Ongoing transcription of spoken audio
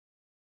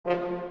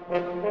Welcome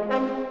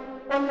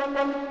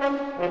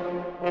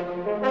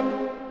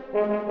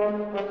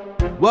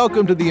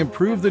to the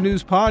Improve the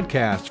News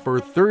podcast for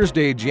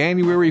Thursday,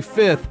 January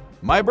 5th,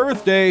 my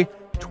birthday,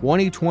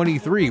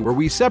 2023, where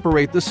we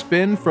separate the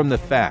spin from the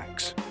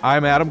facts.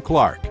 I'm Adam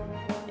Clark.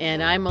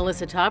 And I'm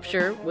Melissa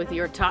Topshire with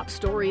your top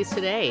stories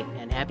today.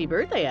 And happy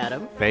birthday,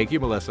 Adam. Thank you,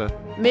 Melissa.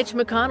 Mitch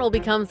McConnell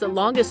becomes the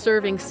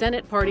longest-serving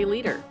Senate party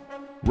leader.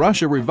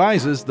 Russia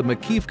revises the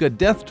McKeefka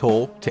death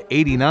toll to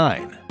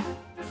 89.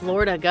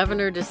 Florida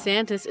Governor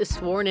DeSantis is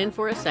sworn in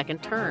for a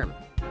second term.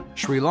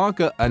 Sri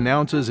Lanka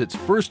announces its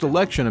first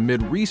election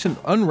amid recent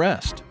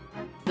unrest.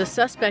 The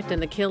suspect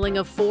in the killing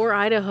of 4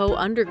 Idaho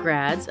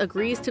undergrads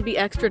agrees to be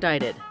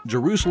extradited.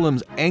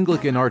 Jerusalem's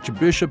Anglican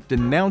Archbishop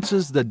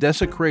denounces the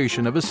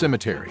desecration of a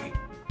cemetery.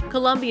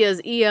 Colombia's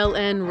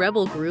ELN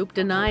rebel group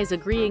denies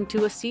agreeing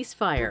to a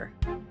ceasefire.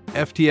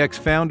 FTX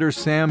founder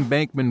Sam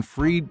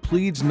Bankman-Fried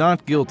pleads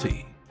not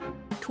guilty.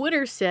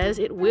 Twitter says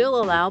it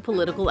will allow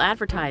political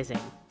advertising.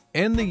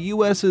 And the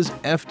U.S.'s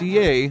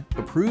FDA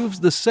approves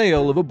the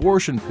sale of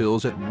abortion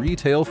pills at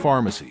retail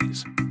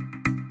pharmacies.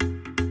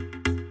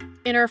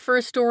 In our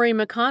first story,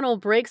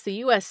 McConnell breaks the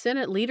U.S.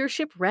 Senate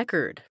leadership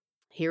record.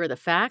 Here are the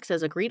facts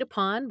as agreed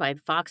upon by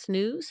Fox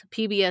News,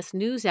 PBS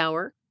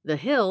NewsHour, The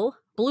Hill,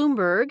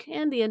 Bloomberg,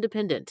 and The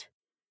Independent.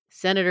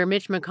 Senator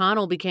Mitch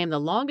McConnell became the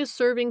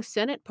longest-serving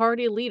Senate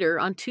party leader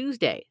on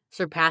Tuesday,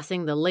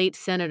 surpassing the late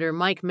Senator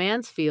Mike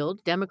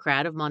Mansfield,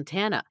 Democrat of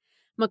Montana.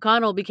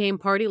 McConnell became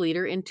party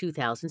leader in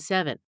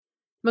 2007.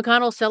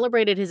 McConnell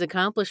celebrated his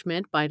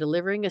accomplishment by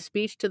delivering a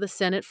speech to the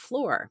Senate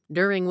floor,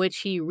 during which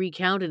he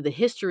recounted the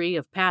history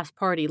of past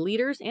party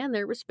leaders and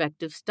their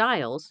respective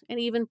styles,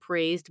 and even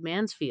praised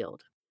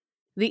Mansfield.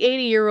 The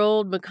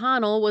 80-year-old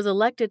McConnell was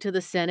elected to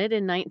the Senate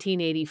in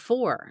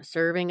 1984,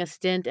 serving a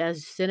stint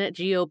as Senate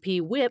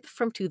GOP whip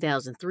from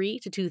 2003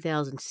 to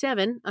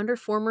 2007 under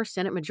former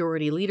Senate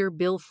Majority Leader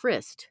Bill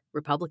Frist,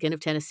 Republican of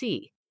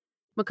Tennessee.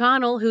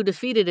 McConnell, who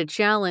defeated a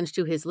challenge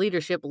to his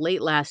leadership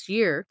late last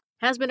year,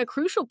 has been a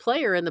crucial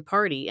player in the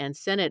party and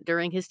Senate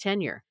during his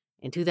tenure.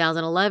 In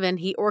 2011,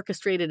 he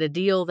orchestrated a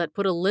deal that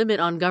put a limit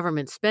on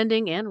government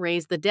spending and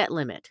raised the debt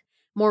limit.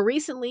 More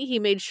recently, he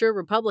made sure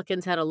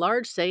Republicans had a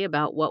large say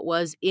about what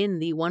was in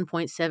the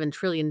 $1.7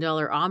 trillion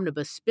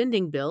omnibus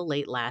spending bill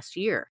late last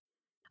year.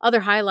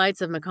 Other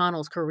highlights of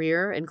McConnell's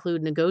career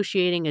include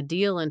negotiating a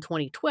deal in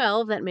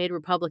 2012 that made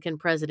Republican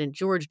President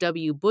George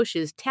W.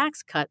 Bush's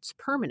tax cuts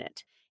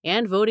permanent,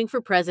 and voting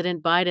for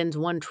President Biden's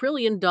 $1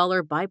 trillion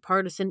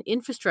bipartisan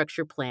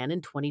infrastructure plan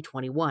in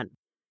 2021.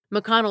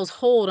 McConnell's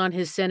hold on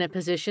his Senate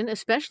position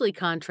especially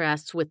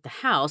contrasts with the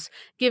House,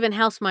 given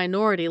House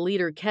Minority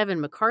Leader Kevin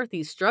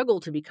McCarthy's struggle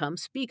to become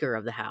Speaker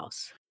of the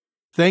House.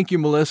 Thank you,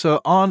 Melissa.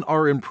 On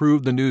our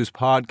Improve the News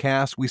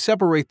podcast, we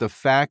separate the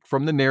fact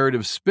from the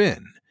narrative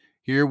spin.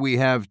 Here we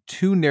have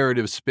 2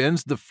 narrative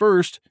spins, the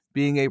first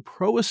being a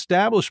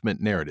pro-establishment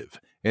narrative,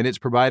 and it's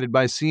provided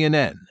by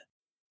CNN.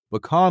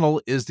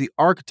 McConnell is the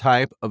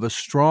archetype of a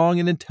strong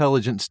and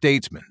intelligent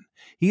statesman.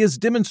 He has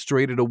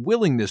demonstrated a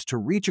willingness to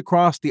reach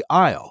across the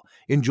aisle,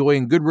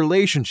 enjoying good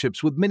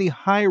relationships with many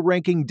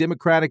high-ranking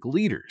Democratic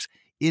leaders.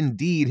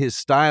 Indeed, his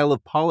style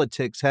of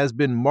politics has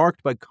been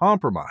marked by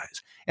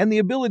compromise and the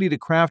ability to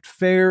craft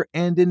fair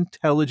and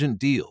intelligent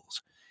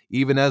deals.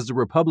 Even as the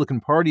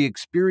Republican Party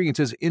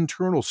experiences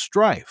internal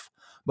strife,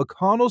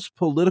 McConnell's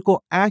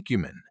political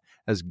acumen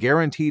has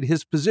guaranteed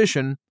his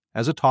position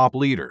as a top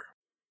leader.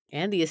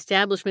 And the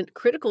establishment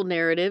critical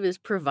narrative is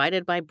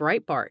provided by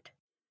Breitbart.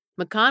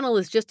 McConnell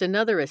is just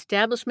another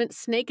establishment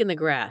snake in the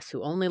grass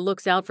who only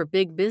looks out for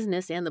big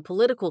business and the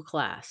political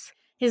class.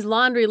 His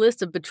laundry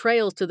list of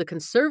betrayals to the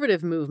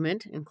conservative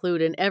movement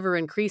include an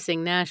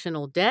ever-increasing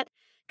national debt,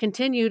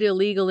 continued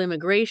illegal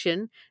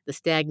immigration, the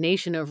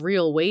stagnation of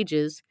real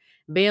wages,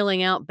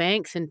 bailing out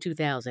banks in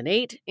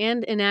 2008,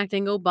 and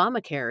enacting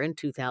Obamacare in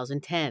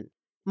 2010.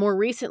 More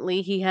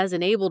recently, he has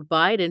enabled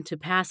Biden to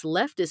pass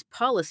leftist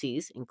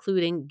policies,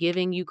 including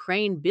giving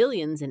Ukraine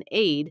billions in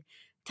aid,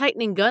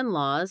 tightening gun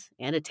laws,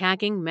 and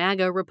attacking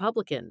MAGA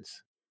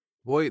Republicans.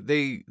 Boy,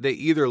 they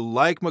either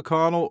like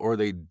McConnell or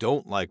they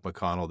don't like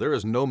McConnell. There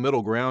is no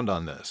middle ground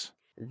on this.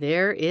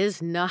 There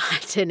is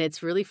not, and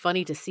it's really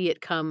funny to see it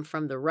come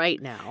from the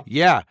right now.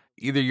 Yeah,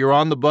 either you're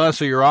on the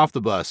bus or you're off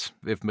the bus.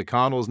 If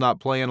McConnell's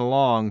not playing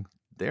along,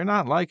 they're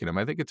not liking him.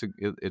 I think it's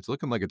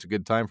looking like it's a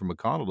good time for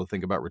McConnell to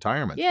think about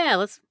retirement. Yeah,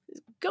 let's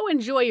go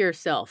enjoy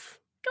yourself.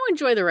 Go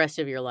enjoy the rest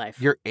of your life.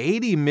 You're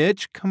 80,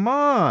 Mitch. Come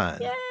on.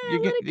 Yeah,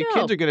 Your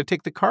kids are going to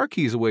take the car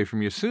keys away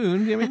from you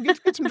soon. I mean,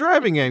 get some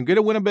driving in. Go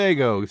to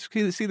Winnebago.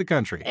 See the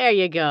country. There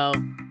you go.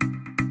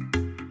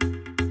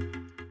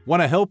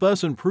 Want to help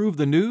us improve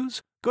the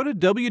news? Go to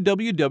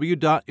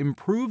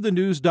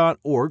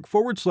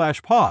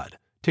www.improvethenews.org/pod.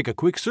 Take a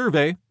quick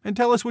survey and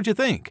tell us what you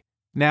think.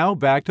 Now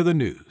back to the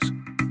news.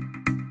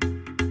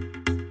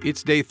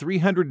 It's day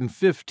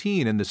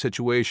 315 in the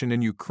situation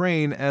in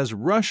Ukraine as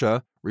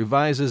Russia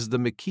revises the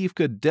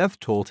McKeefka death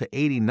toll to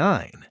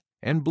 89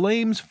 and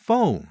blames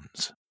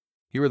phones.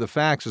 Here are the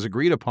facts as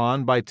agreed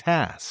upon by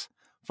TASS,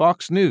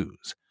 Fox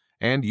News,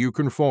 and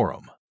Ukrein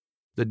Forum.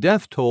 The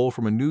death toll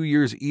from a New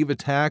Year's Eve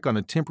attack on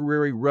a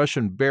temporary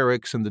Russian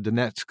barracks in the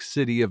Donetsk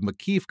city of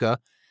Makivka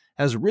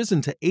has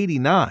risen to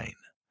 89,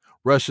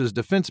 Russia's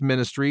defense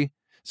ministry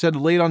said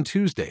late on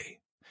Tuesday.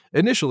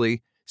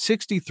 Initially,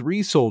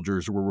 63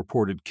 soldiers were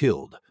reported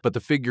killed, but the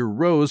figure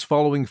rose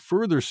following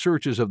further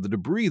searches of the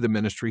debris, the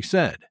ministry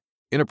said.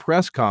 In a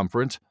press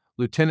conference,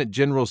 Lieutenant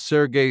General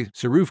Sergei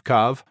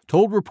Suruvkov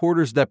told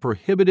reporters that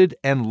prohibited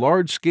and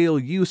large-scale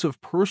use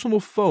of personal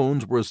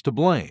phones was to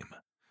blame.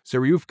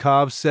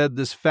 Suruvkov said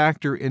this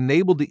factor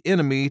enabled the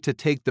enemy to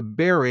take the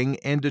bearing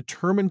and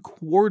determine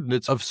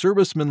coordinates of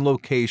servicemen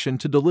location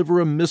to deliver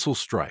a missile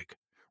strike.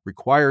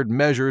 Required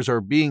measures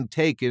are being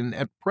taken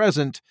at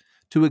present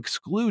to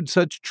exclude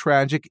such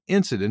tragic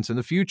incidents in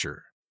the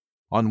future.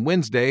 On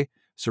Wednesday,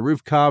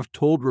 Suruvkov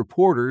told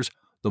reporters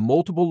the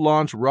Multiple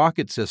Launch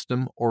Rocket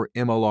System, or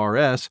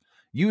MLRS,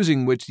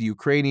 using which the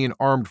Ukrainian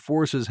armed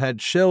forces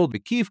had shelled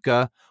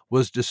Makivka,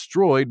 was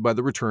destroyed by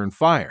the return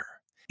fire.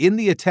 In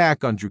the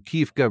attack on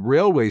Drukivka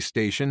railway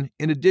station,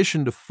 in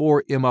addition to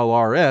 4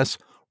 MLRS,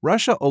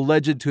 Russia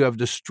alleged to have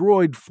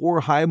destroyed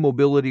 4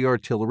 high-mobility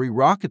artillery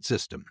rocket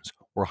systems,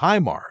 or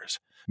HIMARS,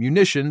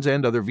 munitions,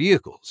 and other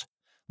vehicles.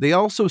 They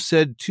also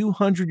said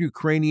 200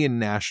 Ukrainian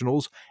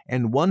nationals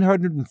and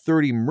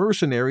 130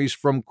 mercenaries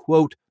from,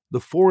 quote, the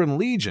Foreign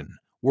Legion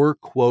were,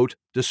 quote,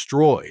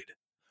 destroyed.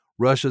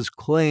 Russia's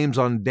claims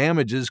on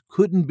damages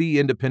couldn't be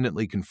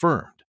independently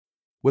confirmed.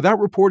 Without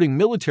reporting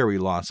military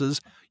losses,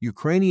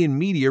 Ukrainian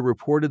media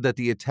reported that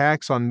the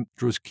attacks on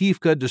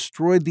Druzhkivka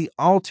destroyed the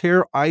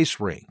Altair ice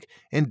rink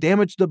and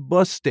damaged a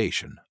bus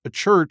station, a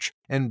church,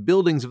 and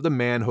buildings of the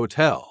Mann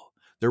Hotel.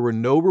 There were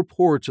no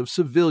reports of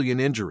civilian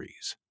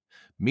injuries.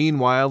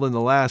 Meanwhile, in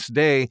the last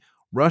day,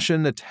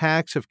 Russian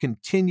attacks have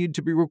continued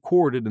to be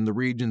recorded in the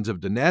regions of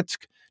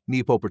Donetsk,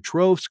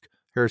 Dnipropetrovsk,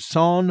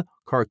 Kherson,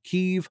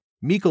 Kharkiv,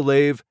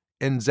 Mykolaiv,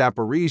 and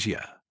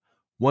Zaporizhia.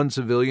 1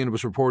 civilian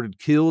was reported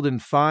killed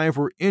and 5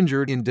 were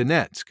injured in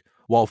Donetsk,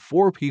 while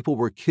 4 people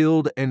were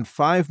killed and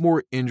 5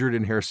 more injured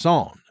in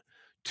Kherson.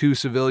 2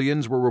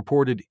 civilians were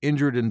reported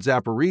injured in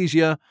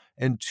Zaporizhia,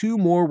 and 2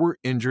 more were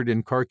injured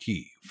in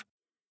Kharkiv.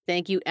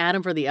 Thank you,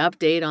 Adam, for the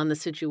update on the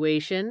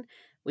situation.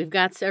 We've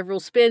got several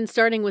spins,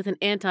 starting with an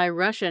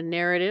anti-Russia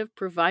narrative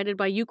provided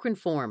by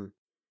Ukrinform.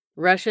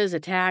 Russia's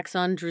attacks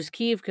on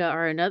Druzhkivka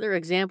are another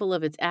example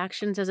of its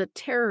actions as a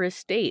terrorist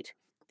state.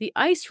 The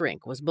ice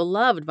rink was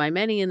beloved by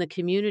many in the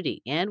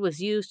community and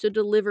was used to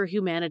deliver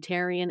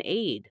humanitarian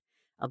aid.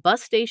 A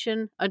bus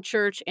station, a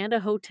church, and a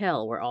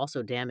hotel were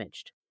also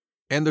damaged.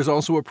 And there's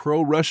also a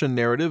pro-Russian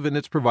narrative, and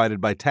it's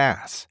provided by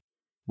TASS.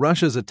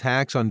 Russia's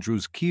attacks on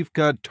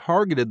Druzhkivka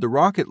targeted the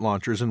rocket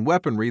launchers and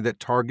weaponry that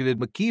targeted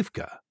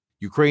Makivka.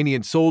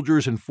 Ukrainian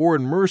soldiers and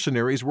foreign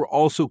mercenaries were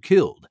also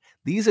killed.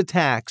 These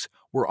attacks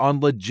were on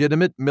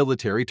legitimate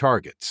military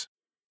targets.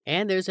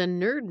 And there's a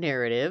nerd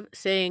narrative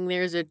saying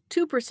there's a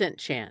 2%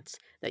 chance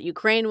that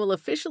Ukraine will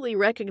officially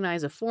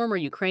recognize a former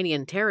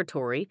Ukrainian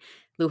territory,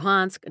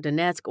 Luhansk,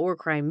 Donetsk, or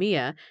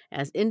Crimea,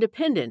 as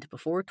independent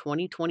before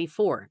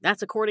 2024.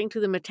 That's according to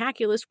the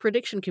Metaculus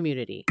prediction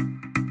community.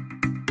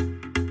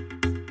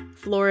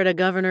 Florida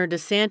Governor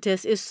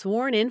DeSantis is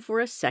sworn in for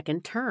a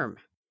second term.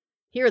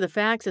 Here are the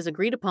facts as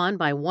agreed upon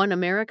by One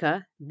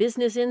America,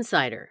 Business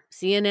Insider,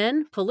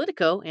 CNN,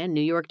 Politico, and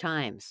New York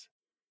Times.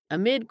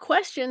 Amid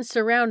questions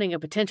surrounding a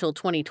potential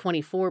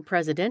 2024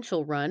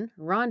 presidential run,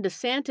 Ron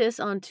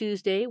DeSantis on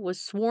Tuesday was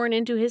sworn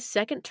into his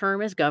second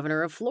term as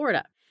governor of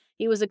Florida.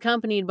 He was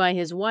accompanied by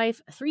his wife,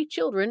 3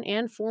 children,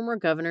 and former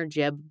Governor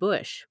Jeb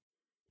Bush.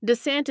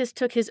 DeSantis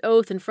took his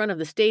oath in front of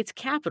the state's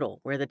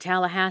capitol, where the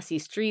Tallahassee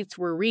streets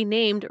were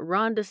renamed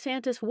Ron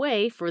DeSantis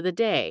Way for the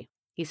day.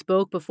 He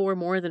spoke before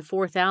more than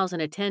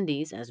 4,000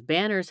 attendees as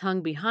banners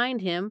hung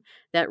behind him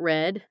that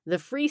read, "The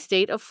Free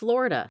State of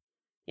Florida."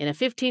 In a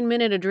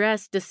 15-minute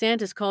address,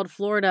 DeSantis called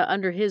Florida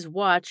under his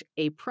watch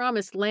a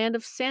promised land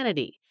of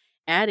sanity,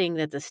 adding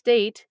that the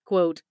state,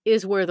 quote,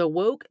 is where the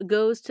woke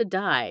goes to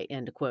die,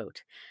 end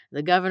quote.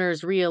 The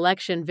governor's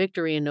re-election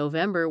victory in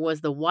November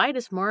was the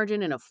widest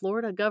margin in a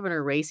Florida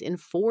governor race in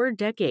 4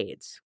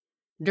 decades.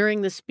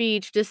 During the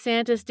speech,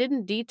 DeSantis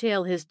didn't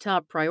detail his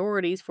top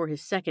priorities for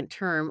his second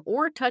term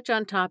or touch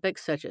on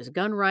topics such as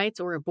gun rights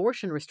or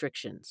abortion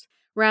restrictions.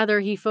 Rather,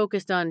 he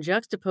focused on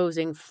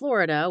juxtaposing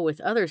Florida with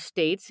other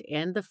states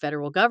and the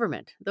federal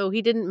government, though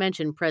he didn't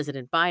mention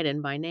President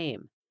Biden by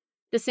name.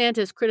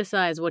 DeSantis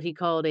criticized what he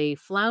called a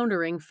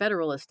floundering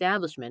federal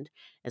establishment,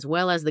 as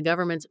well as the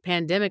government's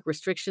pandemic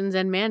restrictions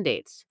and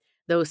mandates.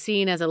 Though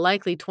seen as a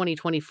likely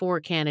 2024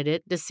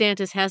 candidate,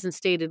 DeSantis hasn't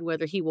stated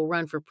whether he will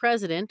run for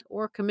president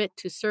or commit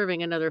to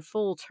serving another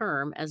full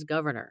term as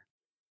governor.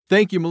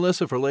 Thank you,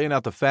 Melissa, for laying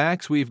out the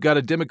facts. We've got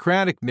a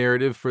Democratic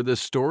narrative for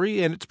this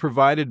story, and it's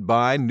provided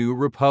by New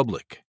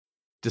Republic.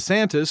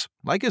 DeSantis,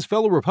 like his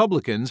fellow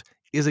Republicans,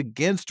 is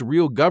against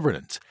real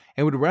governance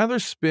and would rather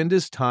spend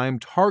his time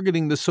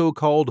targeting the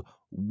so-called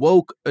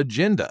woke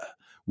agenda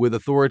with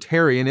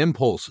authoritarian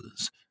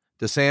impulses.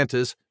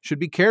 DeSantis should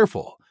be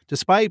careful.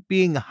 Despite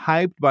being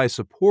hyped by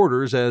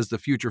supporters as the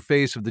future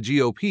face of the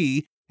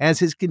GOP as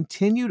his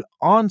continued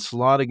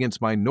onslaught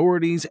against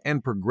minorities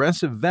and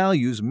progressive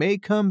values may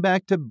come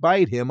back to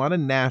bite him on a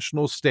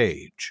national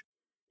stage.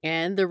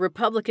 And the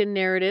Republican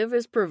narrative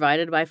is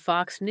provided by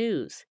Fox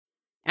News.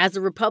 As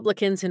the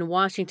Republicans in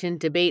Washington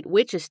debate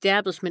which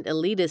establishment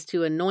elitist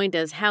to anoint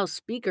as House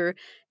Speaker,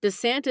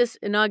 DeSantis'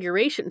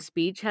 inauguration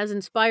speech has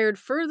inspired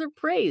further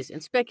praise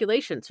and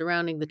speculation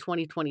surrounding the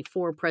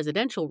 2024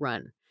 presidential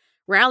run.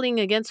 Rallying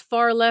against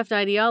far-left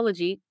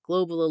ideology,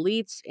 global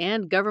elites,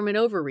 and government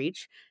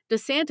overreach,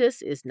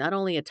 DeSantis is not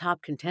only a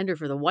top contender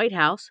for the White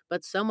House,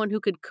 but someone who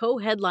could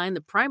co-headline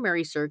the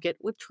primary circuit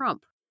with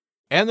Trump.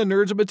 And the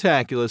nerds of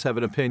Metaculus have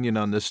an opinion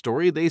on this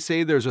story. They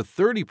say there's a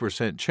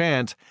 30%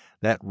 chance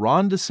that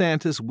Ron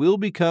DeSantis will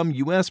become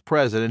U.S.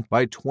 president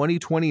by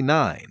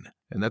 2029,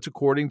 and that's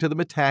according to the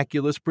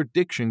Metaculus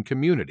prediction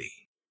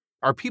community.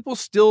 Are people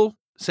still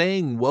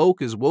saying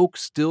woke? Is woke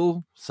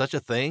still such a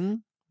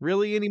thing?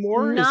 Really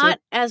anymore? Not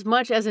as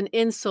much as an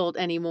insult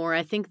anymore.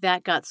 I think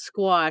that got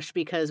squashed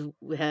because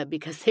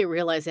they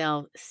realized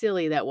how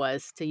silly that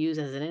was to use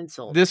as an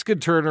insult. This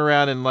could turn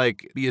around and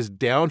be his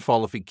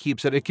downfall if he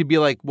keeps it. It could be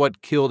like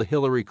what killed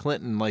Hillary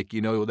Clinton,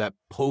 that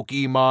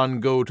Pokemon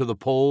go to the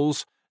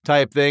polls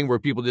type thing where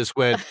people just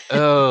went,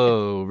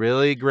 "Oh,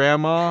 really,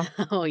 Grandma?"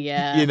 Oh,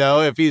 yeah.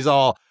 If he's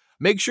all,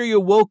 "Make sure you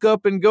woke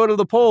up and go to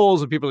the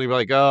polls," and people will be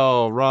like,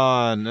 "Oh,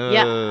 Ron."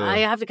 Yeah, I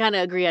have to kind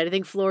of agree. I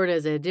think Florida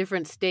is a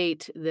different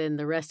state than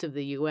the rest of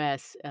the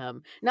U.S.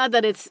 Not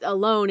that it's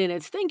alone in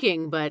its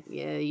thinking, but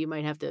you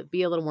might have to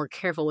be a little more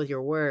careful with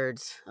your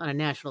words on a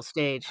national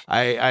stage.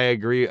 I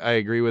agree. I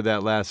agree with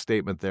that last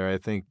statement there. I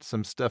think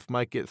some stuff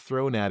might get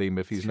thrown at him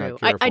if he's not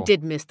careful. I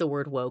did miss the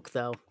word woke,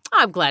 though.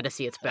 I'm glad to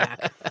see it's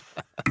back.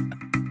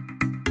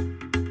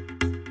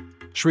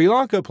 Sri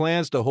Lanka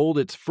plans to hold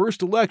its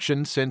first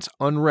election since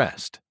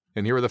unrest.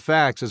 And here are the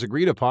facts as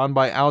agreed upon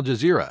by Al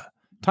Jazeera,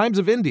 Times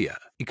of India,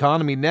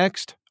 Economy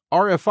Next,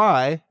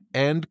 RFI,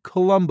 and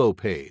Colombo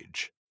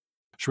Page.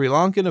 Sri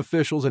Lankan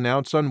officials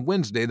announced on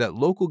Wednesday that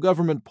local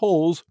government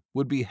polls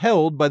would be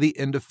held by the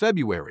end of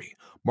February,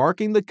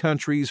 marking the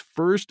country's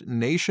first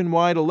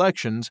nationwide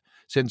elections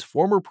since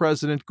former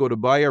President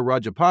Gotabaya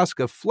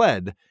Rajapaksa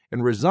fled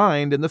and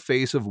resigned in the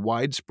face of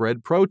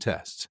widespread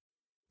protests.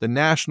 The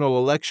National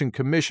Election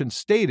Commission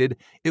stated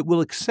it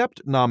will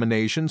accept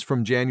nominations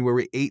from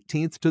January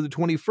 18th to the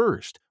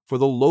 21st for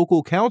the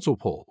local council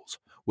polls,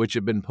 which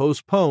had been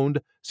postponed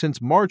since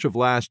March of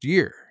last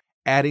year,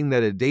 adding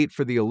that a date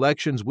for the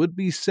elections would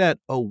be set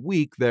a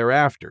week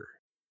thereafter.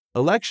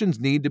 Elections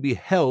need to be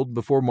held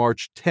before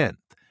March 10th,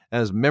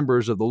 as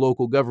members of the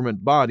local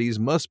government bodies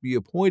must be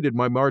appointed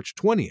by March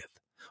 20th.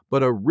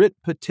 But a writ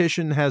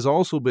petition has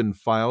also been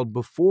filed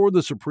before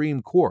the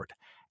Supreme Court,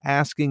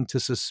 asking to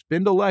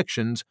suspend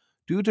elections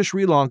due to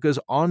Sri Lanka's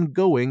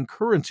ongoing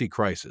currency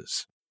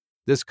crisis.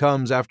 This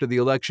comes after the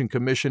Election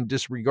Commission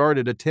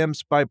disregarded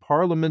attempts by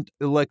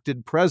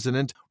Parliament-elected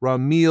President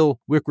Ranil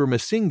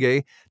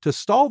Wickremesinghe to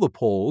stall the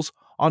polls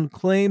on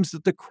claims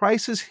that the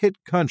crisis-hit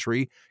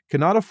country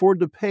cannot afford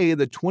to pay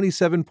the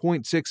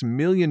 $27.6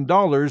 million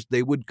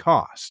they would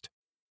cost.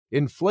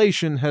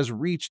 Inflation has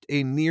reached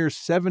a near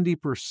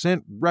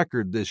 70%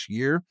 record this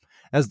year,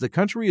 as the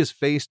country has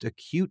faced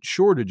acute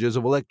shortages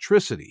of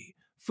electricity,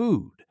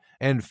 food,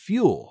 and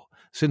fuel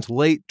since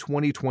late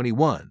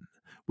 2021,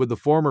 with the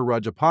former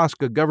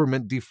Rajapaksa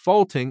government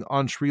defaulting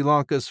on Sri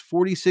Lanka's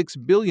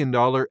 $46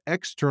 billion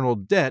external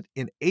debt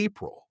in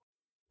April.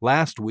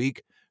 Last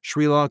week,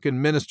 Sri Lankan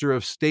Minister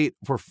of State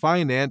for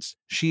Finance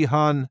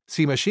Shihan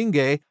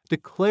Simasinghe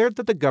declared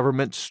that the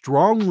government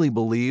strongly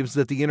believes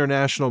that the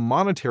International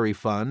Monetary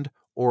Fund,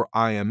 or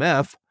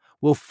IMF,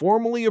 will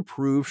formally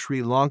approve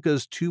Sri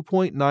Lanka's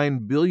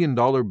 $2.9 billion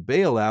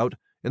bailout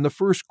in the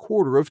first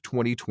quarter of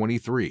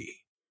 2023.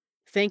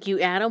 Thank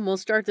you, Adam. We'll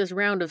start this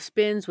round of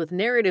spins with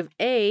Narrative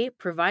A,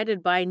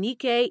 provided by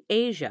Nikkei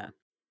Asia.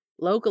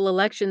 Local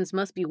elections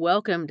must be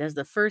welcomed as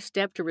the first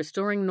step to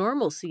restoring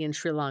normalcy in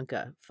Sri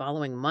Lanka,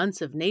 following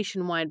months of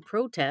nationwide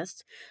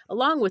protests,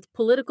 along with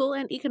political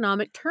and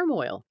economic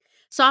turmoil.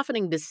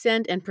 Softening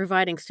dissent and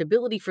providing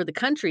stability for the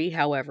country,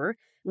 however,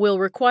 will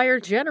require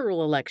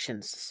general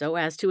elections so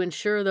as to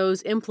ensure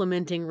those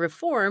implementing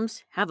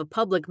reforms have a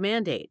public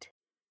mandate.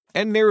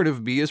 And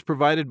Narrative B is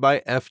provided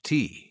by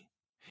FT.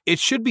 It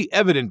should be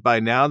evident by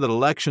now that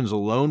elections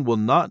alone will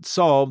not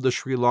solve the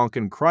Sri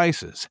Lankan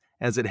crisis,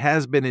 as it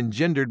has been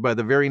engendered by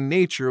the very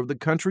nature of the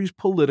country's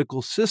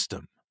political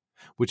system,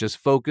 which has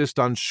focused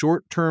on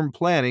short-term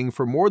planning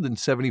for more than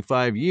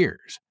 75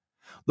 years.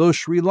 Though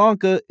Sri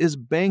Lanka is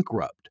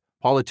bankrupt,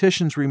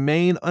 politicians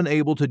remain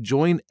unable to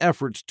join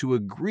efforts to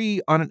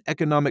agree on an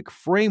economic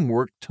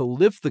framework to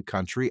lift the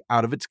country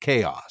out of its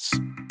chaos.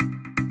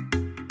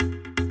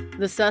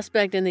 The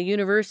suspect in the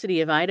University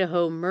of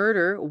Idaho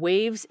murder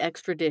waives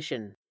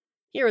extradition.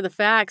 Here are the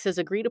facts as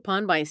agreed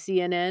upon by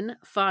CNN,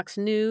 Fox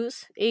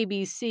News,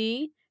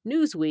 ABC,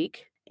 Newsweek,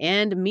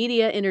 and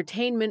Media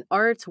Entertainment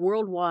Arts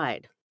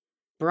Worldwide.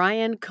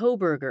 Brian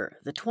Kohberger,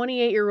 the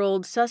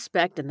 28-year-old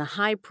suspect in the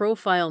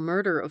high-profile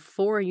murder of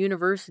 4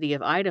 University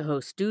of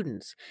Idaho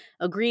students,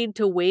 agreed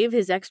to waive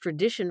his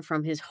extradition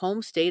from his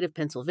home state of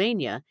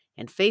Pennsylvania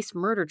and face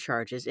murder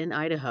charges in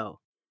Idaho.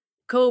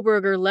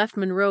 Kohberger left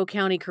Monroe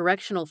County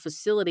Correctional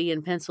Facility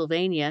in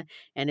Pennsylvania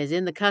and is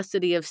in the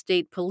custody of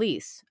state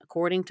police,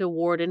 according to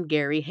Warden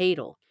Gary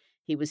Hadel.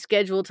 He was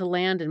scheduled to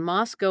land in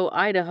Moscow,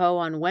 Idaho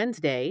on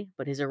Wednesday,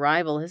 but his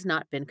arrival has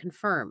not been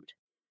confirmed.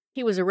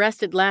 He was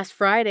arrested last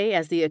Friday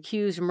as the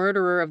accused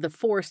murderer of the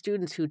 4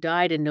 students who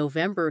died in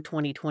November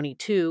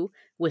 2022,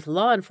 with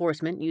law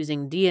enforcement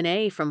using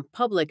DNA from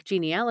public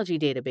genealogy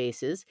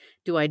databases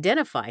to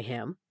identify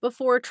him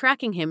before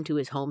tracking him to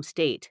his home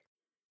state.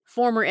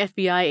 Former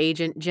FBI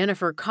agent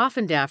Jennifer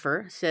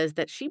Coffindaffer says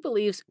that she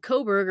believes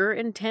Kohberger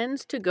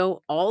intends to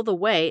go all the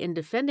way in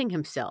defending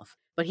himself,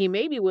 but he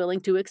may be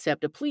willing to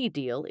accept a plea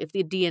deal if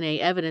the DNA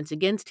evidence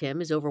against him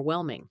is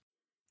overwhelming.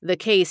 The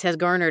case has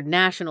garnered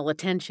national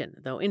attention,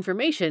 though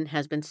information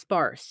has been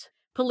sparse.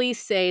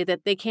 Police say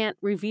that they can't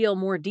reveal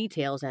more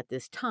details at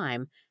this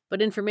time, but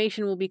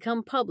information will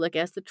become public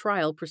as the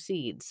trial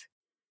proceeds.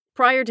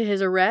 Prior to his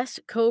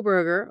arrest,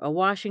 Kohberger, a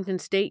Washington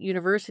State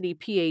University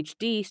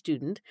PhD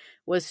student,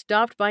 was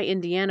stopped by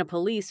Indiana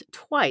police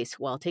twice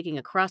while taking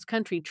a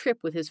cross-country trip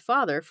with his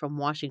father from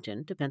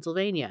Washington to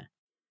Pennsylvania.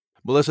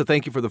 Melissa,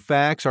 thank you for the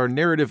facts. Our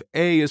narrative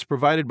A is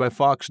provided by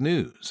Fox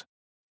News.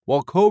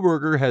 While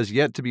Kohberger has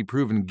yet to be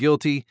proven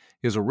guilty,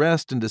 his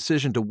arrest and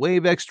decision to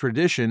waive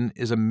extradition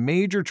is a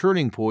major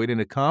turning point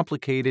in a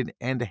complicated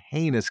and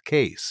heinous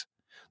case.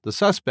 The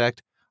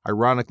suspect,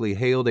 ironically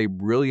hailed a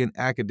brilliant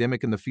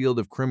academic in the field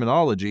of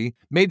criminology,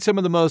 made some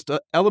of the most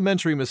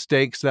elementary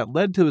mistakes that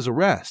led to his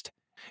arrest.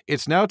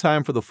 It's now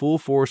time for the full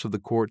force of the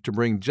court to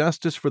bring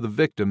justice for the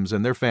victims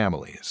and their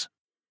families.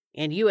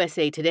 And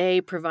USA Today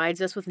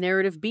provides us with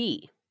narrative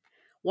B.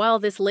 While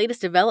this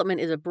latest development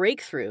is a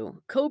breakthrough,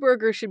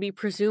 Kohberger should be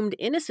presumed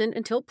innocent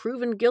until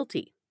proven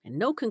guilty, and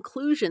no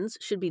conclusions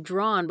should be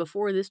drawn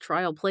before this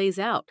trial plays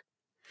out.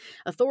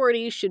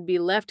 Authorities should be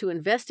left to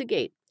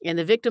investigate, and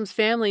the victims'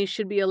 families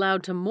should be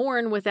allowed to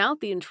mourn without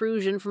the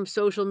intrusion from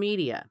social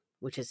media,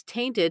 which has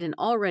tainted an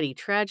already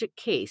tragic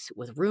case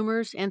with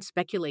rumors and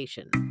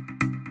speculation.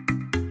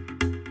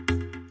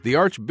 The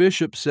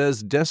Archbishop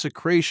says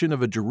desecration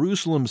of a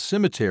Jerusalem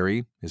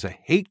cemetery is a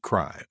hate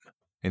crime.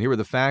 And here are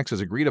the facts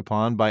as agreed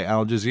upon by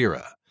Al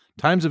Jazeera,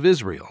 Times of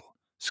Israel,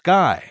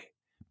 Sky,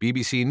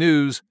 BBC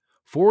News,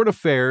 Foreign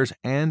Affairs,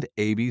 and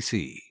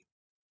ABC.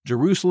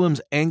 Jerusalem's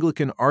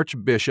Anglican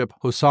Archbishop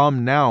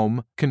Hossam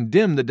Naum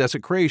condemned the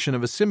desecration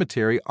of a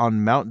cemetery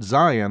on Mount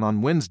Zion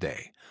on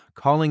Wednesday,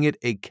 calling it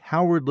a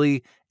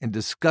cowardly and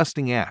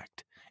disgusting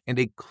act and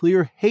a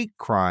clear hate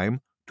crime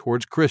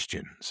towards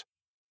Christians.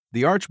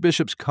 The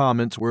Archbishop's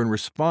comments were in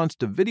response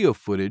to video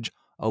footage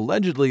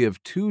allegedly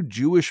of 2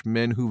 Jewish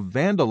men who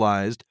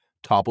vandalized,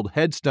 toppled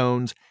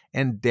headstones,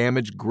 and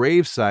damaged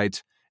grave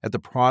sites at the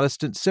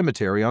Protestant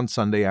cemetery on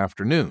Sunday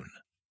afternoon.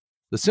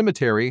 The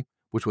cemetery,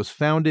 which was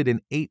founded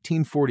in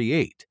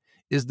 1848,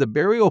 is the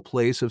burial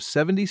place of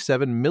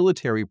 77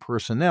 military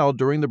personnel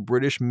during the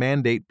British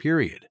Mandate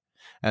period,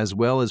 as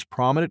well as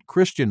prominent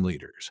Christian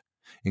leaders,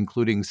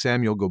 including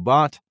Samuel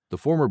Gobat, the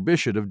former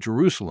bishop of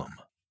Jerusalem.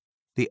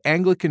 The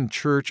Anglican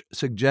Church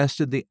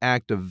suggested the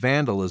act of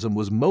vandalism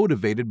was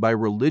motivated by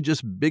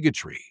religious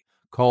bigotry,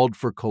 called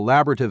for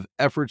collaborative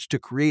efforts to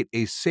create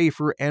a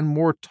safer and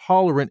more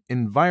tolerant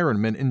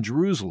environment in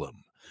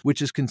Jerusalem,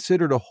 which is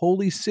considered a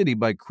holy city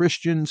by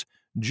Christians,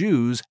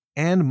 Jews,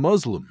 and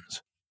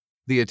Muslims.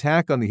 The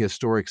attack on the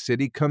historic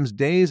city comes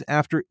days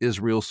after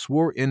Israel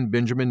swore in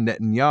Benjamin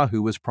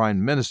Netanyahu as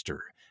prime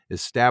minister,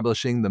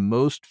 establishing the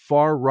most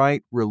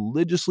far-right,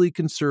 religiously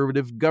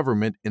conservative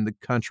government in the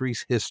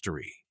country's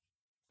history.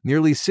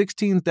 Nearly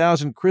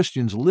 16,000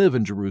 Christians live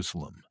in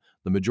Jerusalem,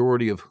 the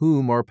majority of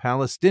whom are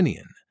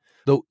Palestinian.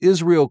 Though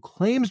Israel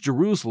claims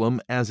Jerusalem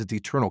as its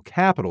eternal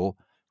capital,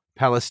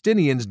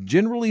 Palestinians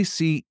generally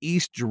see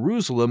East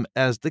Jerusalem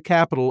as the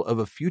capital of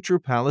a future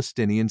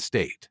Palestinian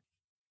state.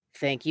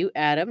 Thank you,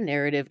 Adam.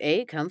 Narrative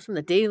A comes from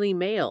the Daily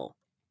Mail.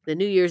 The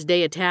New Year's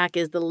Day attack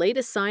is the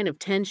latest sign of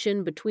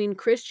tension between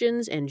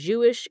Christians and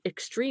Jewish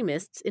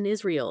extremists in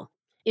Israel.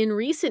 In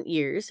recent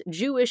years,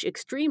 Jewish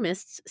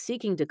extremists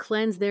seeking to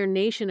cleanse their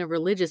nation of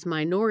religious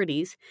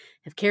minorities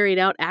have carried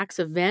out acts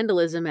of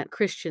vandalism at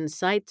Christian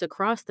sites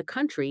across the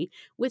country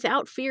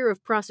without fear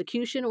of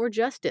prosecution or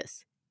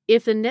justice.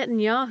 If the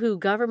Netanyahu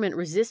government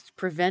resists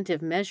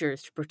preventive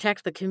measures to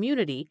protect the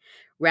community,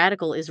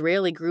 radical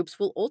Israeli groups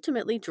will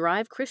ultimately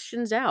drive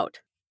Christians out.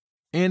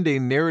 And a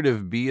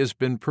narrative B has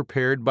been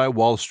prepared by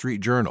Wall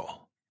Street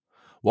Journal.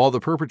 While the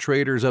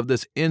perpetrators of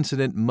this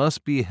incident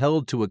must be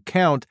held to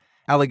account,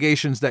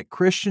 allegations that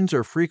Christians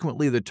are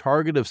frequently the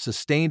target of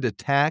sustained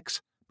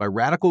attacks by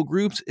radical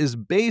groups is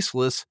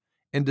baseless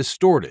and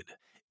distorted.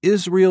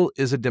 Israel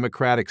is a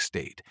democratic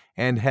state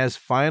and has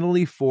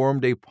finally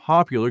formed a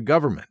popular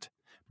government.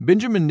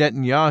 Benjamin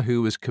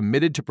Netanyahu is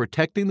committed to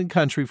protecting the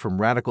country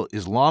from radical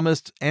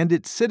Islamists and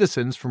its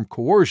citizens from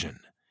coercion,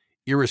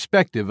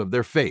 irrespective of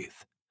their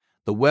faith.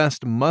 The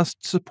West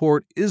must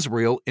support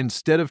Israel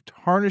instead of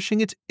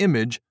tarnishing its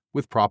image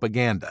with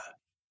propaganda.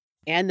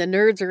 And the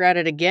nerds are at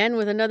it again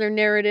with another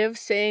narrative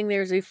saying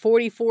there's a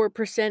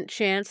 44%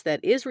 chance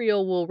that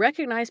Israel will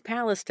recognize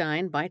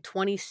Palestine by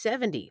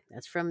 2070.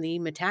 That's from the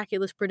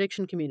Metaculous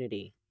prediction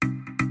community.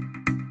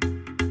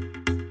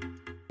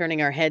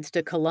 Turning our heads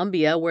to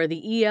Colombia, where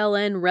the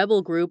ELN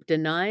rebel group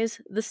denies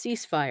the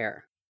ceasefire.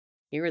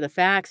 Here are the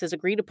facts as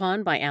agreed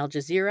upon by Al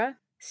Jazeera,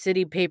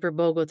 City Paper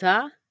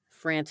Bogota,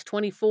 France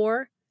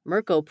 24,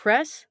 Merco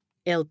Press,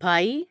 El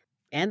País,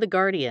 and The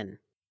Guardian.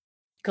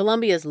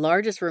 Colombia's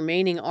largest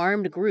remaining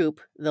armed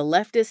group, the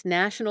Leftist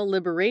National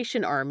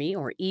Liberation Army,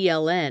 or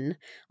ELN,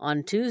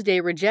 on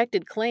Tuesday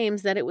rejected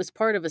claims that it was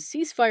part of a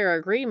ceasefire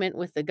agreement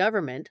with the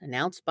government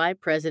announced by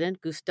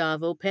President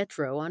Gustavo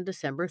Petro on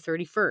December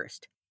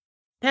 31st.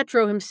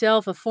 Petro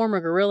himself, a former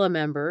guerrilla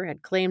member,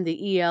 had claimed the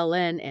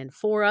ELN and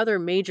 4 other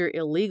major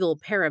illegal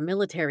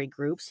paramilitary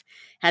groups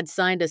had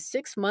signed a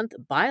 6-month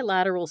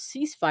bilateral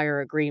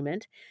ceasefire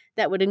agreement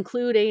that would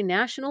include a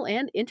national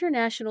and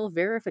international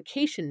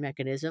verification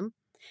mechanism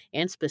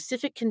and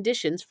specific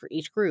conditions for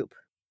each group.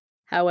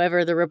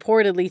 However, the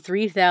reportedly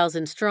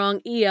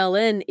 3,000-strong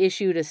ELN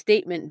issued a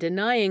statement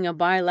denying a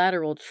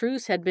bilateral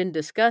truce had been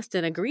discussed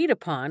and agreed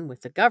upon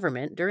with the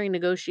government during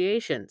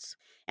negotiations,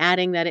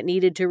 adding that it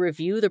needed to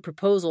review the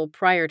proposal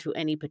prior to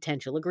any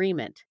potential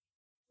agreement.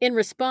 In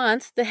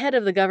response, the head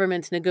of the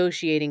government's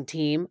negotiating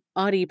team,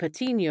 Audi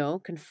Patino,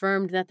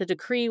 confirmed that the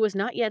decree was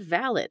not yet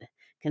valid,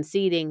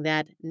 conceding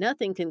that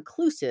nothing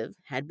conclusive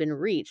had been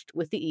reached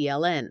with the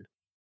ELN.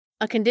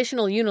 A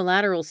conditional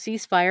unilateral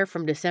ceasefire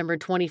from December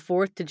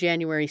 24th to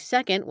January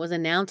 2nd was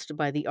announced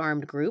by the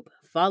armed group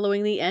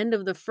following the end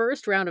of the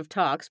first round of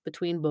talks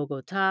between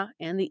Bogotá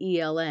and the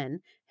ELN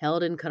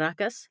held in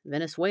Caracas,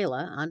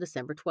 Venezuela on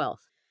December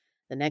 12th.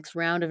 The next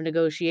round of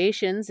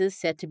negotiations is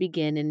set to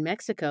begin in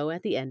Mexico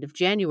at the end of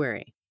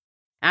January.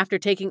 After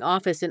taking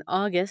office in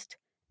August,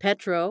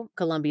 Petro,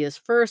 Colombia's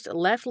first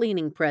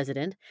left-leaning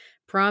president,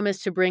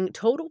 promised to bring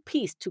total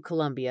peace to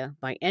Colombia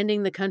by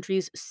ending the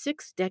country's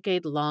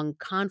 6-decade-long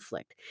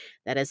conflict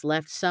that has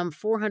left some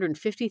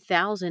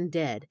 450,000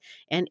 dead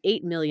and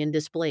 8 million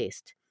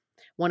displaced,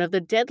 one of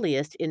the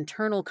deadliest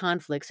internal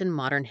conflicts in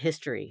modern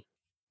history.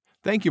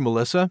 Thank you,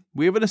 Melissa.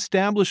 We have an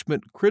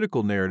establishment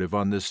critical narrative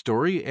on this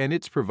story, and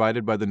it's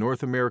provided by the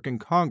North American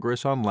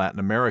Congress on Latin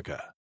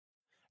America.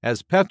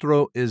 As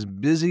Petro is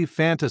busy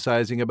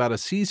fantasizing about a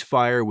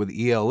ceasefire with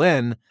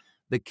ELN,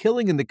 the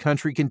killing in the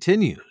country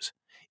continues.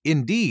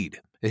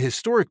 Indeed, a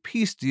historic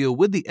peace deal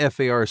with the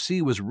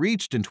FARC was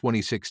reached in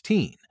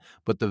 2016,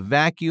 but the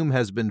vacuum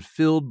has been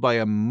filled by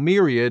a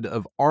myriad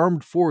of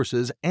armed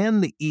forces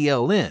and the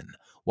ELN,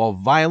 while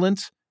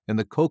violence and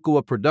the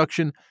cocoa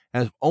production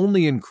have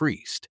only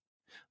increased.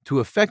 To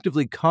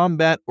effectively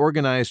combat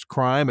organized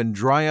crime and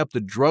dry up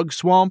the drug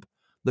swamp,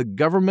 the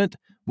government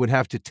would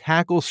have to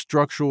tackle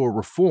structural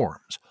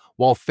reforms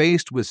while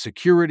faced with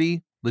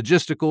security,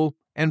 logistical,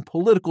 and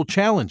political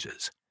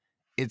challenges.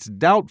 It's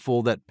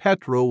doubtful that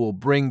Petro will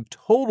bring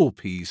total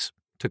peace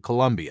to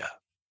Colombia.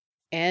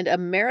 And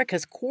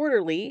America's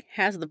Quarterly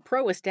has the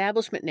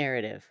pro-establishment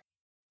narrative.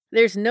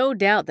 There's no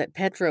doubt that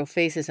Petro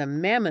faces a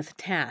mammoth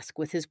task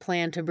with his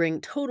plan to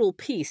bring total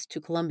peace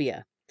to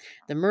Colombia.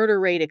 The murder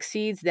rate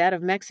exceeds that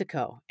of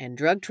Mexico, and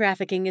drug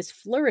trafficking is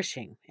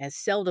flourishing as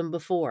seldom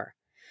before.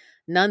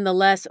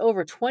 Nonetheless,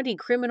 over 20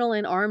 criminal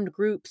and armed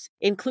groups,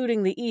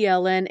 including the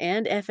ELN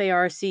and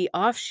FARC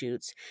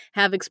offshoots,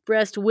 have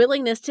expressed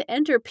willingness to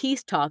enter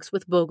peace talks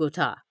with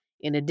Bogotá.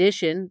 In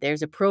addition,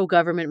 there's a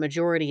pro-government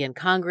majority in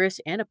Congress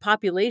and a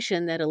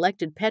population that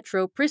elected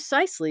Petro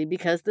precisely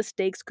because the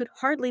stakes could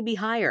hardly be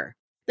higher.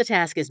 The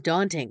task is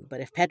daunting,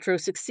 but if Petro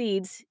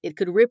succeeds, it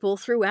could ripple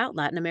throughout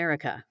Latin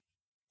America.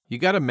 You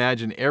got to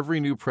imagine every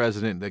new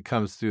president that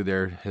comes through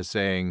there is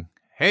saying,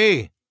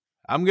 hey,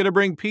 I'm going to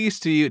bring peace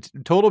to you,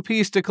 total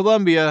peace to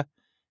Colombia.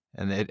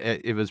 And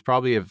it was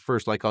probably at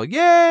first like, oh,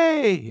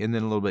 yay! And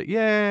then a little bit,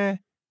 yeah.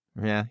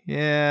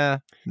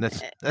 And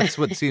that's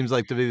what seems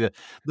like to be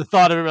the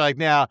thought of it right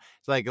now.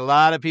 It's like a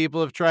lot of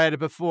people have tried it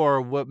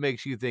before. What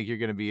makes you think you're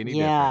going to be any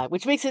different? Yeah,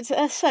 which makes it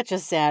such a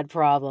sad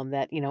problem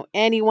that,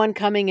 anyone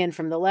coming in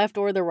from the left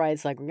or the right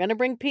is like, we're going to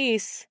bring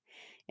peace,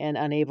 and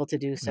unable to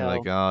do so. You're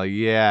like, oh,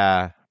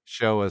 yeah,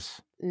 show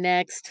us.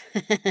 Next.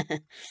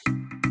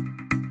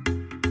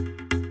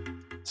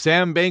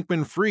 Sam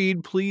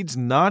Bankman-Fried pleads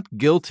not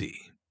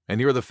guilty. And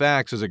here are the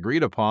facts as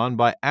agreed upon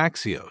by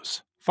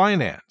Axios,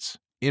 Finance,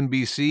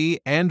 NBC,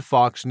 and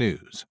Fox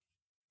News.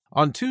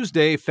 On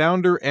Tuesday,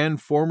 founder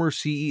and former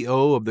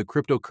CEO of the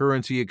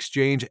cryptocurrency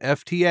exchange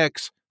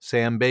FTX,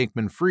 Sam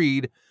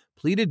Bankman-Fried,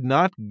 pleaded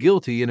not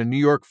guilty in a New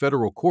York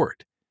federal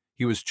court.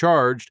 He was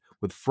charged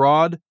with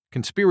fraud,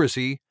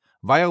 conspiracy,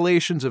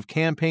 violations of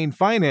campaign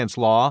finance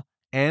law,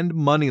 and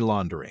money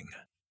laundering.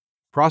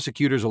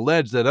 Prosecutors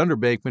allege that under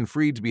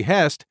Bankman-Fried's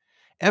behest,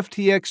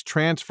 FTX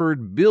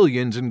transferred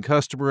billions in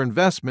customer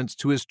investments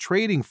to his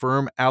trading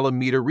firm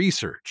Alameda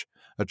Research,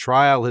 A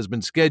trial has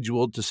been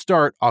scheduled to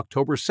start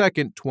October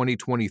 2nd,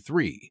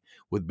 2023,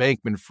 with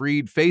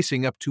Bankman-Fried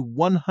facing up to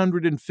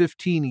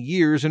 115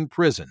 years in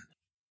prison.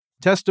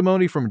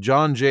 Testimony from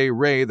John J.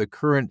 Ray, the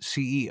current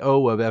CEO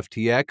of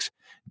FTX,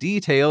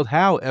 detailed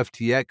how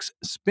FTX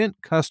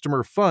spent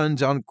customer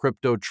funds on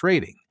crypto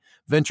trading,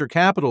 venture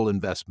capital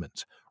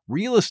investments,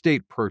 real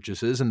estate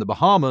purchases in the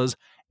Bahamas,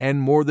 and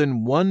more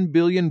than $1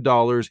 billion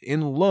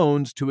in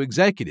loans to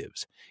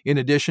executives, in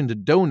addition to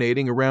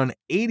donating around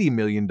 $80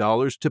 million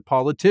to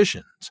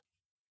politicians.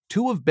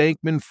 Two of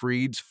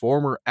Bankman-Fried's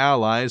former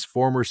allies,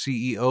 former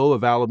CEO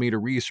of Alameda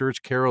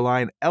Research,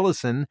 Caroline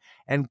Ellison,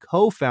 and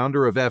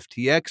co-founder of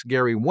FTX,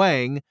 Gary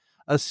Wang,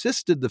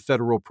 assisted the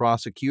federal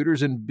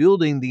prosecutors in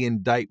building the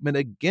indictment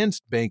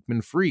against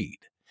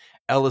Bankman-Fried.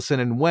 Ellison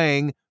and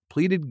Wang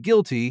pleaded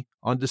guilty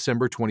on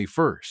December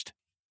 21st.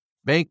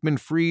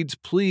 Bankman-Fried's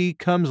plea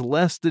comes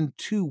less than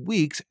 2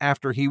 weeks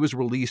after he was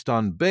released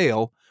on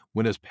bail,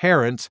 when his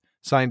parents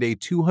signed a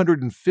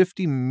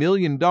 $250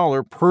 million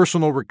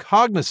personal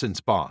recognizance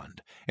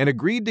bond and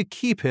agreed to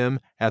keep him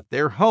at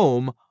their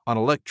home on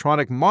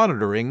electronic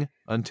monitoring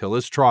until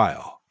his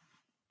trial.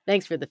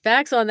 Thanks for the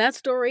facts on that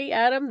story,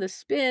 Adam. The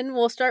spin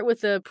will start with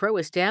the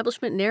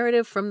pro-establishment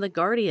narrative from The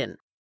Guardian.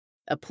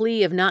 A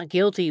plea of not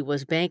guilty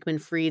was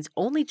Bankman-Fried's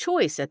only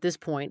choice at this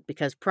point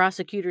because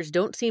prosecutors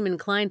don't seem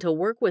inclined to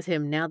work with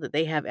him now that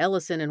they have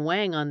Ellison and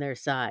Wang on their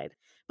side.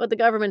 But the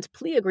government's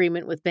plea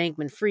agreement with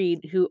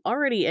Bankman-Fried, who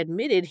already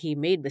admitted he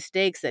made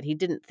mistakes that he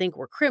didn't think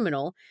were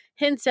criminal,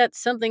 hints at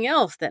something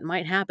else that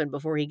might happen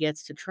before he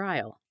gets to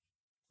trial.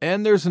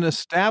 And there's an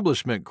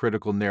establishment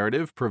critical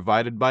narrative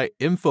provided by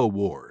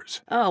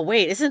InfoWars. Oh,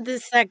 wait, isn't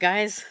this that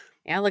guy's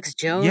Alex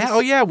Jones?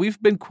 Yeah,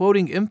 we've been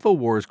quoting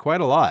InfoWars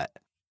quite a lot.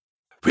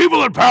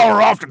 People in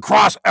power often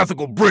cross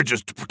ethical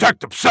bridges to protect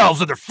themselves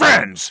and their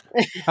friends.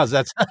 How's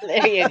that sound?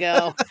 There you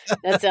go.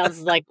 That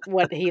sounds like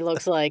what he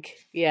looks like.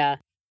 Yeah.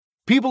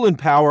 People in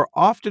power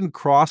often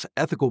cross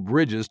ethical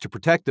bridges to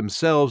protect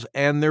themselves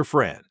and their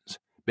friends.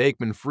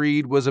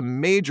 Bankman-Fried was a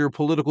major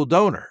political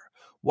donor.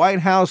 White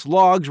House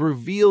logs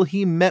reveal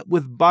he met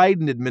with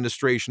Biden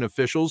administration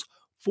officials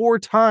 4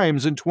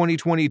 times in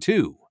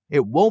 2022.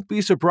 It won't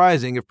be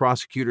surprising if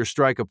prosecutors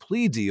strike a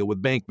plea deal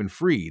with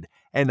Bankman-Fried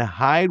and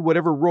hide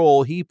whatever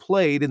role he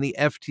played in the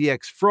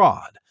FTX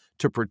fraud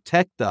to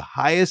protect the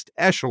highest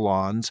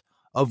echelons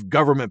of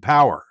government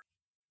power.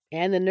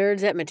 And the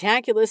nerds at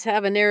Metaculus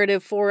have a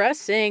narrative for us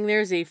saying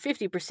there's a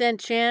 50%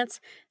 chance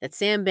that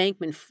Sam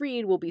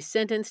Bankman-Fried will be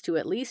sentenced to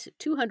at least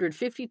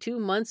 252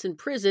 months in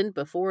prison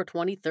before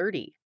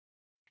 2030.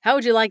 How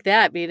would you like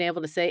that, being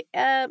able to say,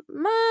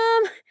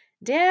 Mom,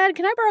 Dad,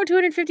 can I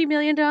borrow $250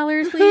 million,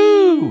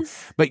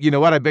 please? But you know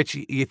what? I bet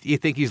you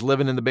think he's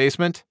living in the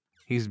basement?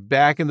 He's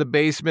back in the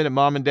basement at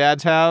Mom and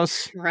Dad's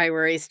house. Right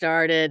where he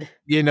started.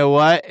 You know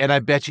what? And I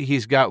bet you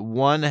he's got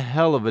one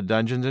hell of a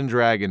Dungeons &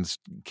 Dragons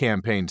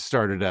campaign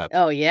started up.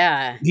 Oh,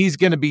 yeah. He's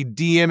going to be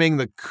DMing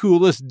the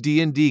coolest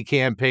D&D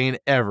campaign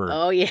ever.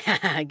 Oh,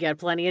 yeah. Got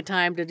plenty of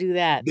time to do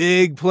that.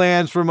 Big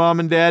plans for Mom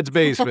and Dad's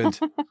basement.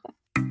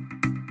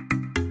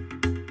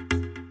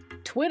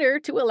 Twitter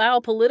to allow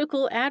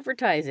political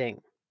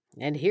advertising.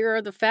 And here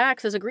are the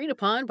facts as agreed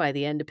upon by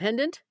The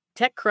Independent,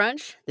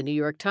 TechCrunch, The New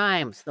York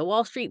Times, The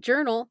Wall Street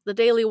Journal, The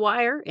Daily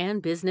Wire,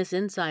 and Business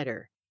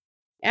Insider.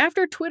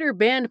 After Twitter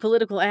banned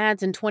political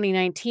ads in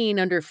 2019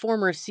 under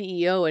former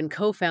CEO and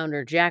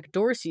co-founder Jack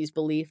Dorsey's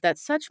belief that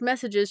such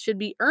messages should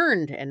be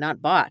earned and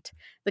not bought,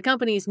 the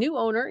company's new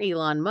owner,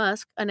 Elon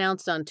Musk,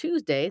 announced on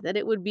Tuesday that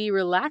it would be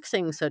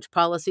relaxing such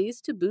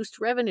policies to boost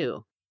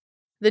revenue.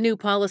 The new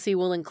policy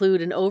will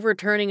include an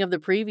overturning of the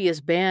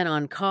previous ban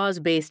on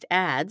cause-based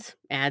ads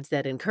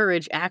that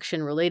encourage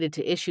action related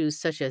to issues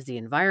such as the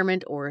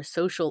environment or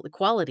social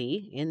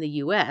equality in the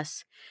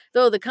U.S.,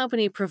 though the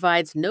company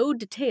provides no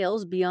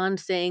details beyond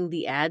saying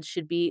the ads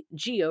should be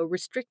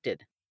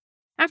geo-restricted.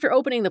 After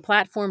opening the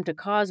platform to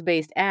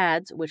cause-based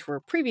ads, which were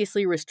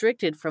previously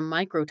restricted from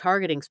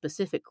micro-targeting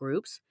specific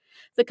groups,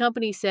 the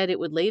company said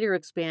it would later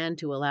expand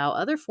to allow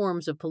other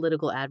forms of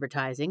political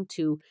advertising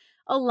to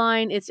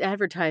align its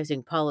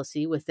advertising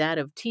policy with that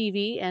of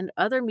TV and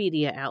other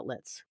media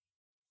outlets.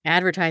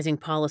 Advertising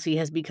policy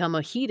has become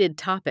a heated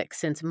topic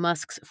since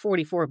Musk's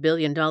 $44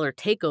 billion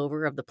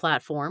takeover of the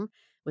platform,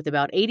 with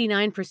about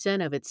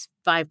 89% of its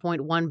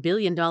 $5.1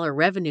 billion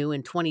revenue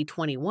in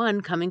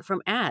 2021 coming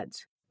from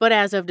ads. But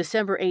as of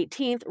December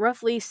 18th,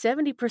 roughly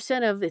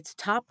 70% of its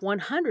top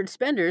 100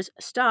 spenders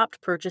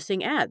stopped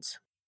purchasing ads.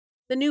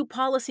 The new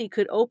policy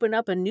could open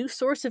up a new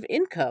source of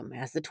income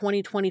as the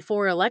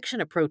 2024 election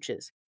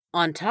approaches,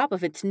 on top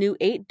of its new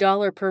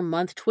 $8 per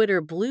month Twitter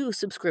Blue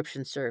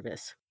subscription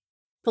service.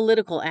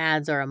 Political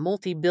ads are a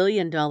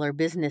multi-billion-dollar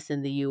business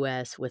in the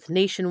U.S., with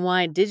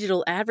nationwide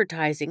digital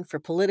advertising for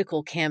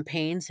political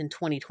campaigns in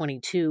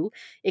 2022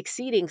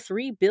 exceeding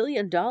 $3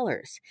 billion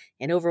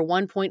and over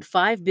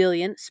 $1.5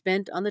 billion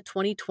spent on the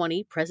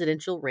 2020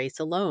 presidential race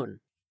alone.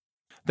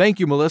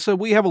 Thank you, Melissa.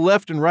 We have a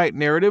left and right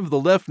narrative. The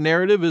left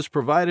narrative is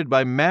provided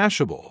by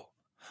Mashable.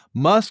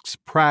 Musk's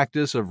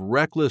practice of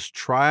reckless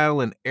trial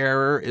and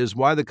error is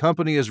why the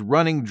company is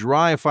running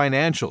dry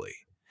financially.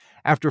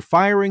 After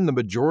firing the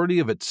majority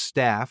of its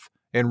staff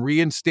and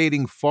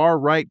reinstating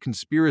far-right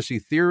conspiracy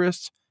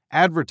theorists,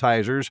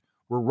 advertisers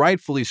were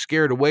rightfully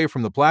scared away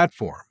from the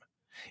platform.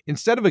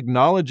 Instead of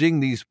acknowledging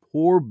these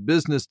poor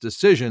business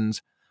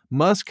decisions,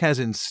 Musk has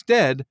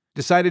instead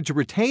decided to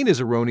retain his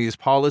erroneous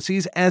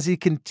policies as he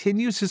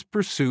continues his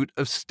pursuit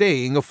of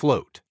staying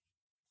afloat.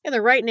 And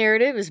the right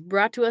narrative is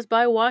brought to us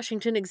by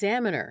Washington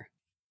Examiner.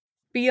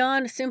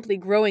 Beyond simply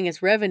growing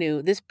its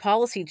revenue, this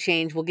policy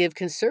change will give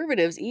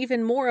conservatives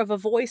even more of a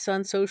voice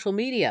on social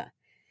media.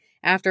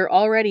 After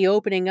already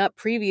opening up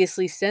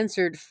previously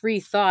censored free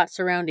thought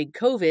surrounding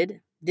COVID,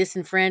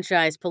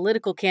 disenfranchised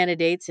political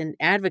candidates and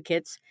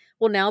advocates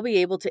will now be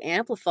able to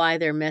amplify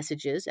their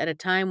messages at a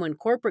time when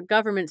corporate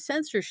government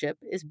censorship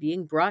is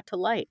being brought to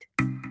light.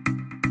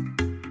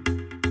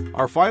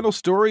 Our final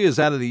story is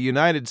out of the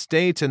United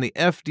States, and the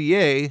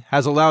FDA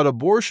has allowed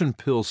abortion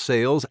pill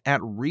sales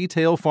at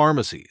retail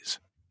pharmacies.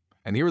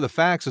 And here are the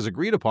facts as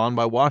agreed upon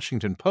by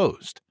Washington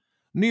Post,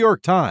 New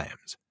York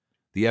Times,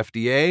 the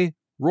FDA,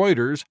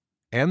 Reuters,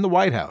 and the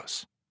White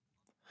House.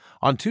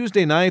 On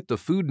Tuesday night, the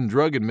Food and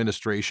Drug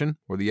Administration,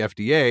 or the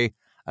FDA,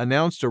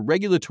 announced a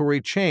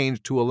regulatory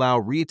change to allow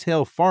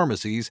retail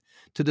pharmacies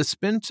to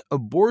dispense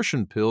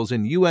abortion pills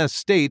in U.S.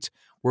 states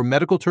where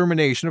medical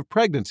termination of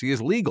pregnancy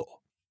is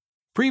legal.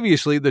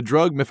 Previously, the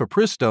drug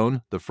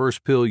mifepristone, the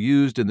first pill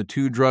used in the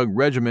two-drug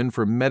regimen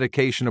for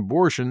medication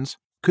abortions,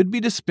 could be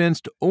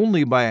dispensed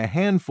only by a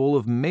handful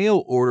of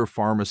mail-order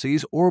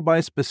pharmacies or by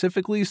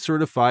specifically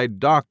certified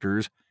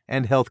doctors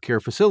and healthcare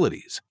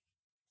facilities.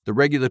 The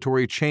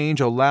regulatory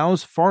change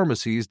allows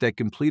pharmacies that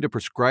complete a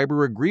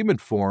prescriber agreement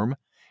form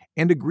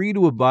and agree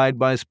to abide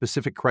by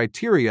specific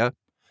criteria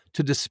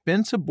to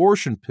dispense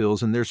abortion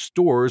pills in their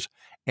stores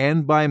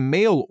and by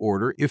mail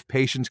order if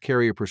patients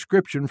carry a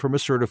prescription from a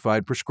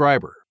certified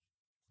prescriber.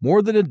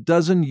 More than a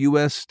dozen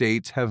U.S.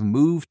 states have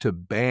moved to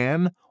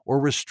ban or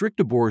restrict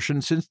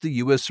abortion since the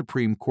U.S.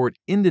 Supreme Court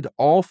ended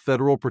all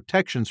federal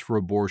protections for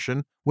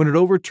abortion when it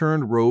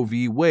overturned Roe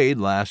v. Wade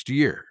last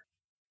year.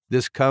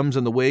 This comes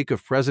in the wake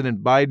of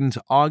President Biden's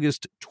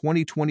August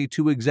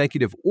 2022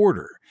 executive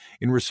order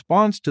in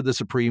response to the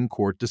Supreme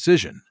Court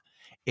decision,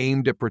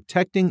 aimed at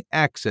protecting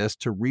access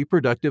to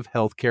reproductive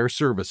health care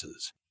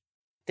services.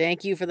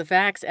 Thank you for the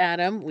facts,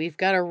 Adam. We've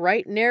got a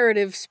right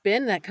narrative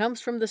spin that comes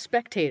from The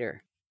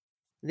Spectator.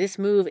 This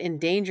move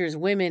endangers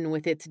women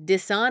with its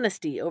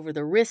dishonesty over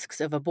the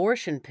risks of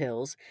abortion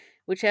pills,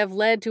 which have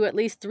led to at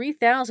least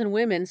 3,000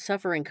 women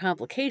suffering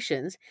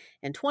complications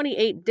and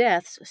 28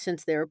 deaths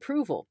since their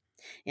approval,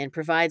 and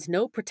provides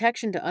no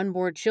protection to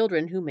unborn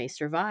children who may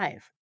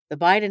survive. The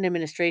Biden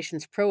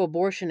administration's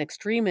pro-abortion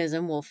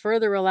extremism will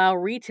further allow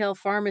retail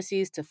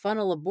pharmacies to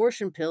funnel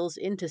abortion pills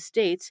into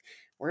states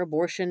where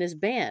abortion is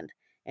banned,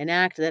 an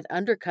act that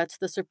undercuts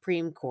the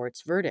Supreme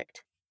Court's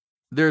verdict.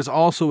 There's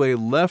also a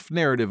left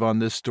narrative on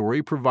this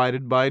story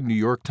provided by New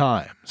York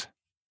Times.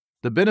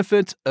 The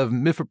benefits of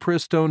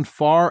mifepristone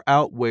far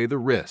outweigh the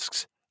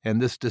risks,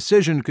 and this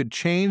decision could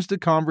change the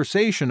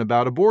conversation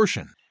about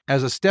abortion.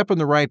 As a step in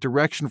the right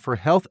direction for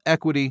health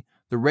equity,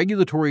 the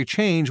regulatory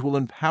change will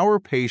empower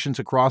patients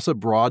across a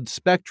broad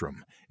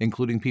spectrum,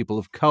 including people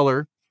of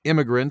color,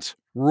 immigrants,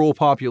 rural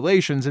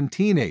populations, and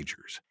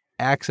teenagers.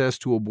 Access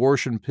to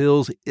abortion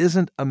pills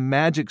isn't a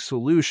magic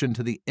solution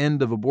to the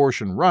end of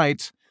abortion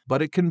rights,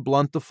 but it can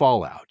blunt the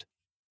fallout.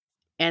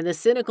 And the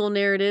cynical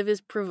narrative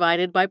is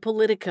provided by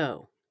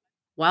Politico.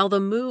 While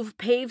the move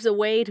paves a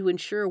way to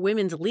ensure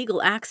women's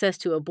legal access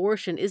to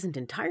abortion isn't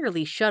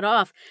entirely shut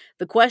off,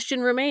 the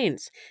question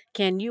remains,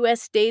 can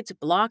U.S. states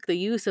block the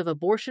use of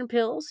abortion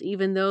pills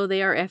even though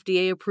they are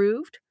FDA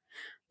approved?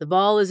 The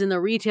ball is in the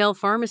retail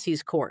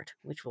pharmacy's court,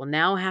 which will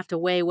now have to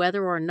weigh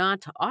whether or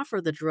not to offer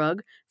the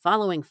drug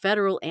following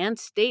federal and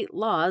state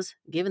laws,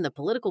 given the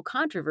political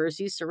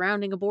controversies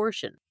surrounding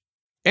abortion.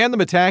 And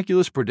the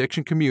Metaculus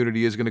prediction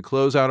community is going to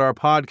close out our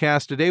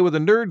podcast today with a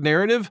nerd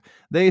narrative.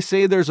 They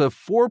say there's a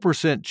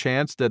 4%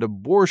 chance that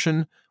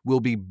abortion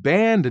will be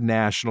banned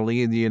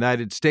nationally in the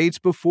United States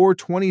before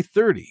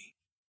 2030.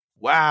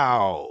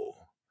 Wow.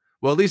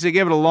 Well, at least they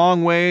gave it a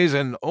long ways,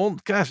 and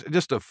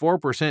just a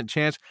 4%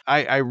 chance.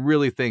 I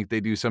really think they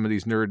do some of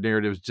these nerd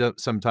narratives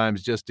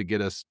sometimes just to get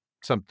us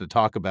something to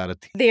talk about at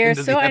the end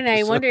of the episode. And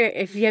I wonder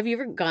if have you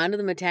ever gone to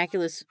the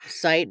Metaculus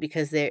site,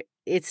 because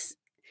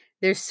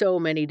there's so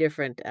many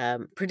different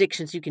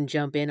predictions you can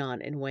jump in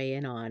on and weigh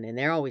in on, and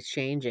they're always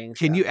changing.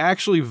 Can you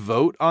actually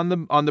vote on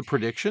the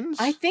predictions?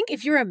 I think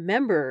if you're a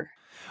member,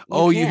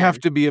 you have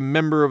to be a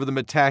member of the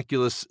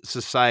Metaculus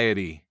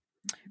Society.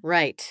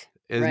 Right.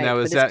 Right.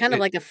 But it's kind of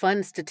like a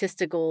fun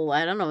statistical,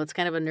 I don't know, it's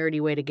kind of a nerdy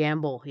way to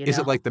gamble. Is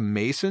it like the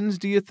Masons,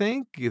 do you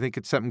think? You think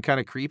it's something kind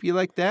of creepy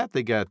like that?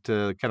 They got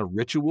kind of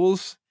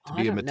rituals to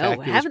be a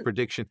Metaculus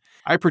prediction.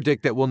 I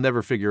predict that we'll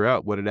never figure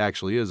out what it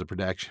actually is, the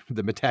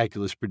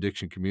Metaculus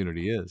prediction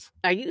community is.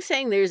 Are you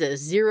saying there's a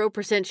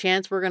 0%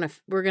 chance we're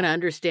gonna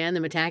understand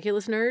the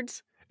Metaculus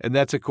nerds? And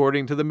that's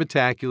according to the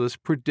Metaculus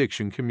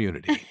prediction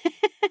community.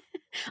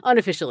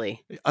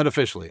 Unofficially.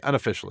 Unofficially.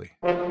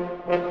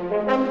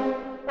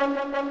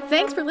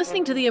 Thanks for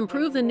listening to the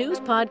Improve the News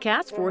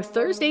podcast for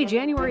Thursday,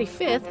 January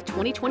 5th,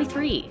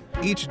 2023.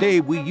 Each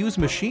day, we use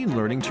machine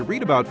learning to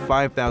read about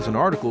 5,000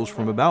 articles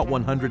from about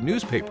 100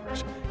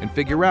 newspapers and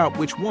figure out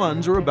which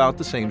ones are about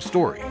the same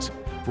stories.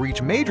 For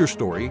each major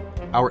story,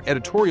 our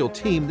editorial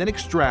team then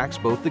extracts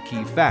both the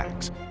key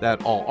facts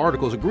that all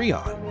articles agree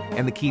on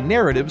and the key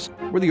narratives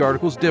where the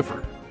articles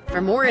differ. For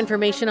more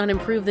information on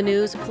Improve the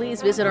News,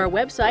 please visit our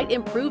website,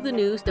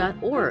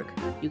 improvethenews.org.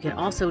 You can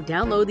also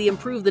download the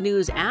Improve the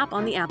News app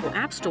on the Apple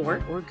App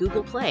Store or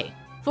Google Play.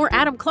 For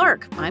Adam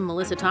Clark, I'm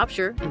Melissa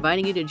Topshire,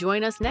 inviting you to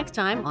join us next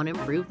time on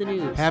Improve the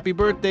News. Happy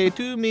birthday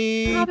to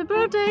me! Happy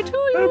birthday to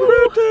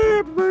you!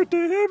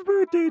 Happy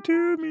birthday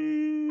to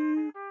me!